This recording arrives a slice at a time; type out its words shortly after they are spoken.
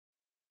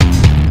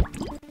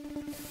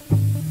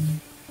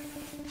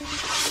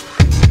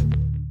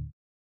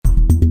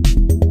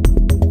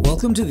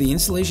Welcome to the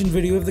installation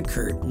video of the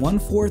Curt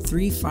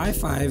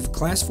 14355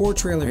 Class 4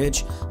 trailer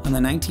hitch on the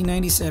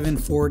 1997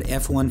 Ford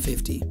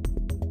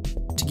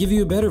F-150. To give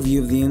you a better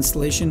view of the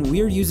installation,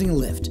 we are using a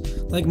lift.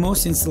 Like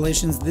most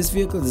installations, this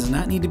vehicle does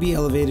not need to be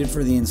elevated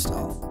for the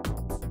install.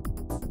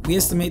 We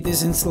estimate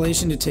this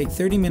installation to take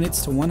 30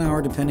 minutes to 1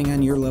 hour depending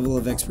on your level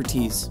of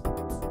expertise.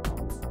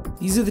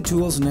 These are the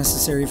tools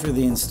necessary for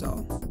the install.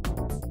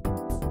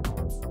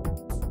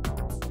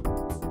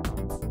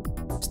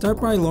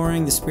 Start by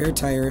lowering the spare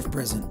tire if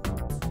present.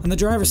 On the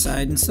driver's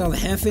side, install the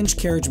half-inch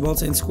carriage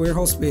bolts and square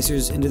hole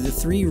spacers into the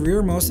 3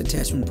 rearmost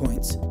attachment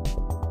points.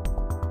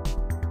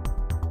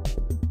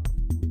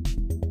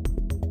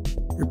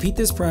 Repeat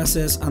this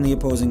process on the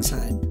opposing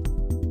side.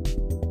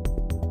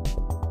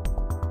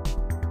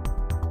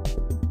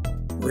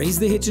 Raise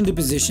the hitch into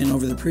position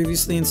over the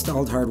previously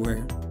installed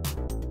hardware.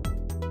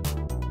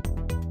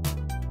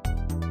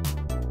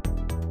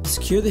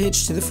 Secure the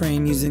hitch to the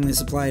frame using the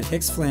supplied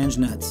hex flange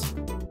nuts.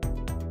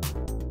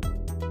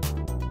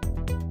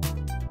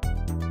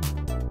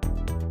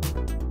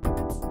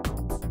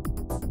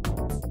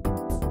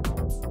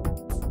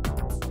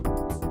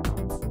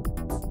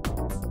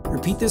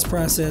 Repeat this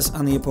process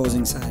on the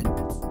opposing side.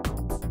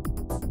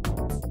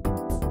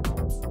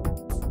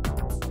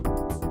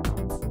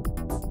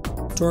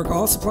 Torque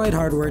all supplied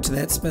hardware to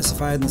that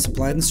specified in the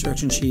supplied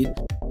instruction sheet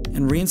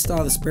and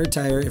reinstall the spare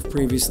tire if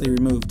previously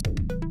removed.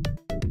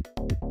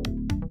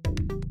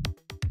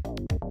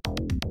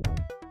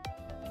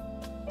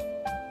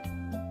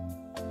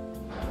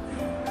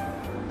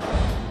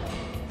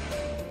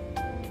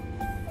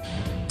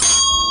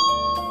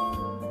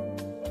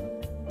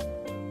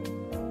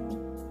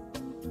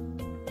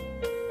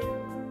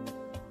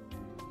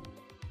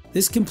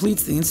 This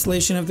completes the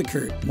installation of the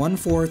Curt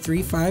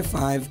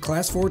 14355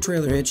 Class 4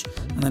 trailer hitch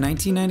on the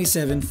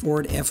 1997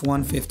 Ford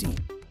F-150.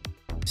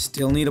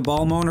 Still need a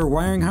ball mount or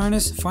wiring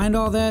harness? Find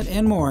all that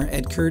and more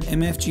at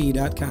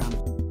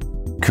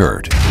curtmfg.com.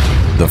 Curt,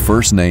 the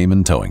first name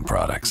in towing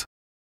products.